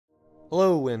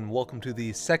Hello and welcome to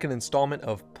the second installment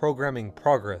of Programming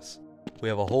Progress. We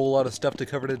have a whole lot of stuff to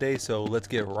cover today, so let's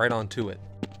get right on to it.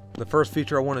 The first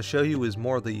feature I want to show you is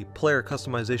more the player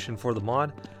customization for the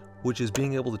mod, which is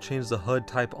being able to change the HUD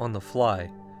type on the fly.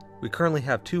 We currently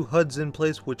have two HUDs in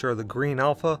place, which are the green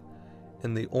alpha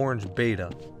and the orange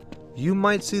beta. You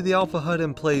might see the alpha HUD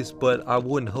in place, but I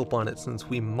wouldn't hope on it since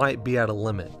we might be at a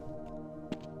limit.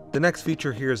 The next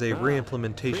feature here is a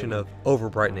re-implementation of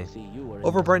overbrightening.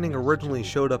 Overbrightening originally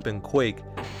showed up in Quake,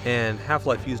 and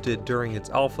Half-Life used it during its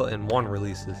Alpha and 1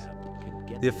 releases.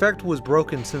 The effect was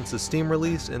broken since the Steam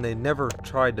release, and they never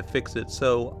tried to fix it,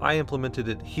 so I implemented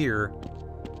it here,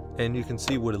 and you can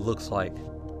see what it looks like.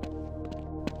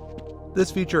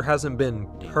 This feature hasn't been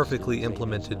perfectly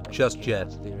implemented just yet.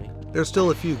 There's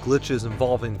still a few glitches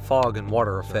involving fog and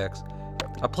water effects.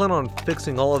 I plan on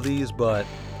fixing all of these, but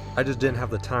I just didn't have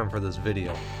the time for this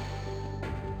video.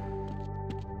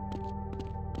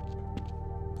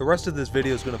 The rest of this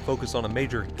video is going to focus on a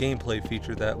major gameplay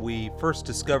feature that we first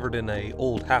discovered in an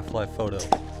old Half-Life photo.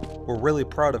 We're really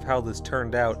proud of how this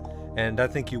turned out, and I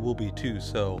think you will be too,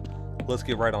 so let's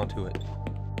get right onto it.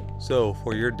 So,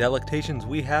 for your delectations,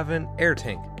 we have an air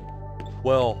tank.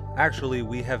 Well, actually,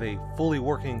 we have a fully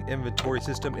working inventory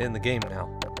system in the game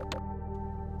now.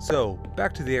 So,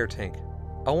 back to the air tank.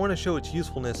 I want to show its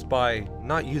usefulness by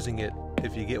not using it,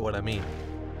 if you get what I mean.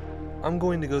 I'm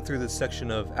going to go through this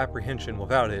section of apprehension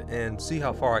without it and see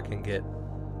how far I can get.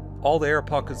 All the air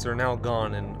pockets are now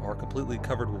gone and are completely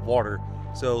covered with water,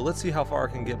 so let's see how far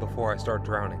I can get before I start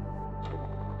drowning.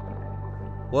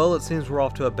 Well, it seems we're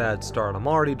off to a bad start. I'm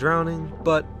already drowning,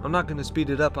 but I'm not going to speed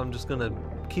it up. I'm just going to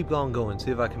keep on going, see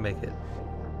if I can make it.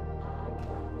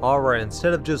 Alright,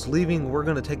 instead of just leaving, we're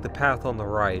going to take the path on the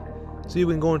right. See if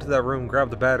we can go into that room, grab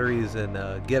the batteries,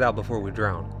 and get out before we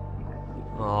drown.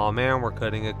 Aw man, we're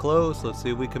cutting it close. Let's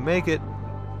see if we can make it.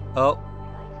 Oh.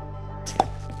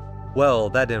 Well,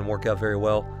 that didn't work out very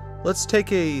well. Let's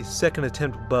take a second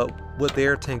attempt, but with the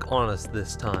air tank on us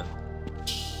this time.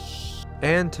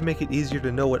 And to make it easier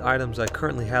to know what items I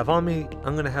currently have on me,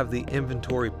 I'm going to have the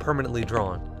inventory permanently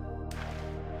drawn.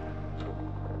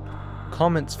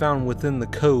 Comments found within the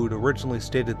code originally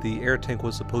stated the air tank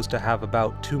was supposed to have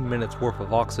about 2 minutes worth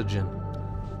of oxygen.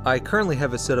 I currently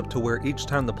have it set up to where each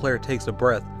time the player takes a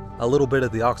breath, a little bit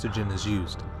of the oxygen is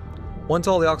used. Once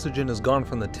all the oxygen is gone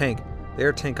from the tank, the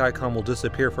air tank icon will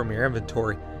disappear from your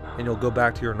inventory and you'll go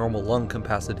back to your normal lung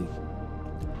capacity.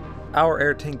 Our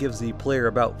air tank gives the player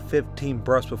about 15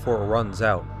 breaths before it runs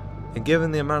out, and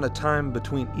given the amount of time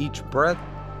between each breath,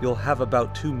 you'll have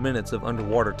about 2 minutes of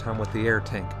underwater time with the air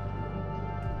tank.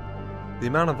 The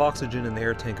amount of oxygen in the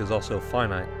air tank is also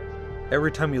finite.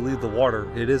 Every time you leave the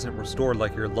water, it isn't restored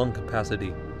like your lung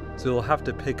capacity, so you'll have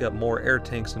to pick up more air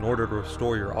tanks in order to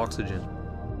restore your oxygen.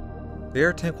 The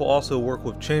air tank will also work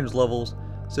with change levels,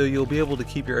 so you'll be able to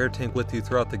keep your air tank with you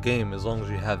throughout the game as long as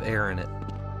you have air in it.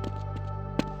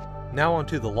 Now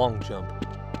onto the long jump.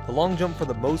 The long jump for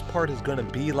the most part is going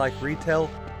to be like retail,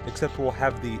 except we'll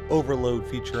have the overload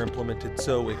feature implemented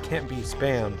so it can't be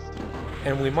spammed,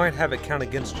 and we might have it count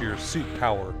against your suit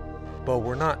power, but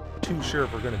we're not too sure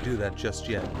if we're going to do that just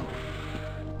yet.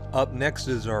 Up next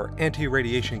is our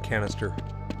anti-radiation canister.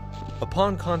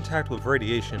 Upon contact with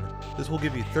radiation, this will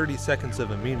give you 30 seconds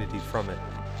of immunity from it.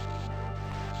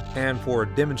 And for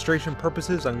demonstration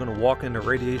purposes, I'm going to walk into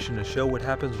radiation to show what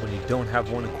happens when you don't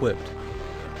have one equipped.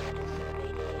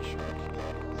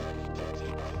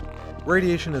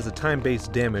 Radiation is a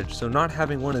time-based damage, so not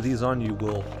having one of these on you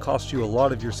will cost you a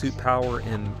lot of your suit power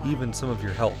and even some of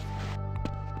your health.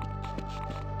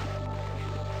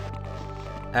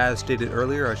 As stated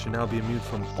earlier, I should now be immune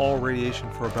from all radiation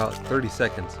for about 30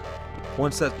 seconds.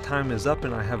 Once that time is up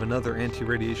and I have another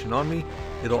anti-radiation on me,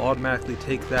 it'll automatically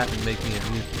take that and make me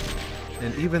immune.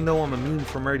 And even though I'm immune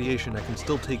from radiation, I can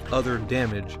still take other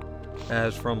damage,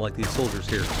 as from like these soldiers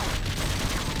here.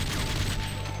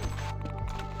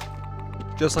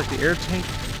 Just like the air tank,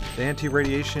 the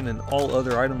anti-radiation and all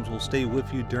other items will stay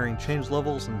with you during change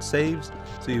levels and saves,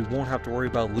 so you won't have to worry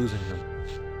about losing them.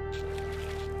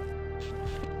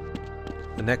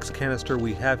 The next canister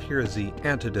we have here is the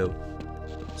antidote.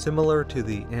 Similar to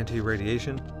the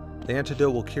anti-radiation, the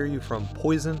antidote will cure you from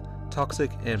poison, toxic,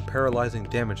 and paralyzing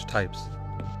damage types.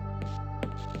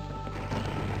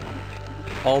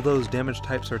 All those damage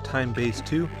types are time-based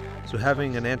too, so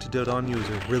having an antidote on you is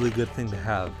a really good thing to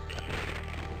have.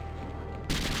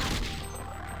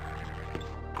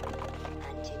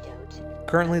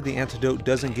 Currently the antidote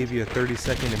doesn't give you a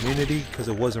 30-second immunity because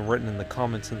it wasn't written in the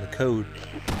comments in the code,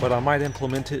 but I might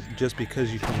implement it just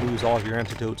because you can lose all of your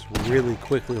antidotes really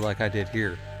quickly like I did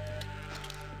here.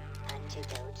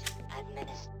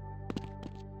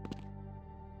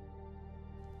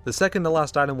 The second to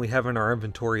last item we have in our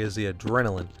inventory is the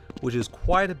adrenaline, which is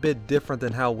quite a bit different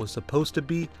than how it was supposed to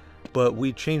be, but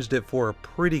we changed it for a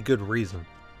pretty good reason.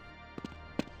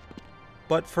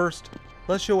 But first,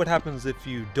 let's show what happens if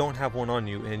you don't have one on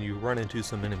you and you run into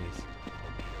some enemies.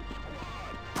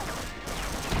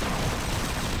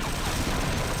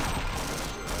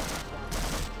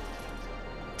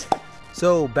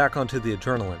 So back onto the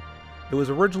adrenaline. It was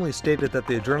originally stated that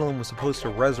the adrenaline was supposed to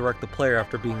resurrect the player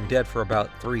after being dead for about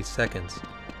 3 seconds,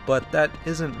 but that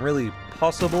isn't really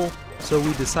possible, so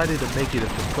we decided to make it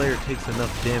if the player takes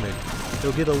enough damage.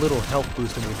 They'll get a little health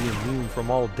boost and will be immune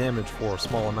from all damage for a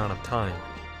small amount of time.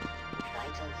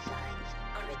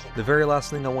 The very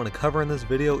last thing I want to cover in this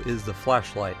video is the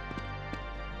flashlight.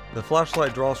 The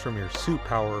flashlight draws from your suit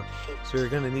power, so you're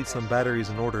going to need some batteries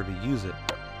in order to use it,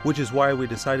 which is why we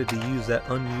decided to use that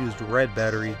unused red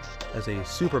battery as a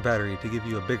super battery to give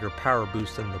you a bigger power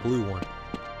boost than the blue one.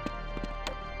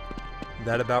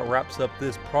 That about wraps up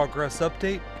this progress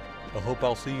update. I hope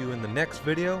I'll see you in the next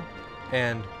video,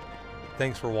 and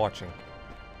thanks for watching.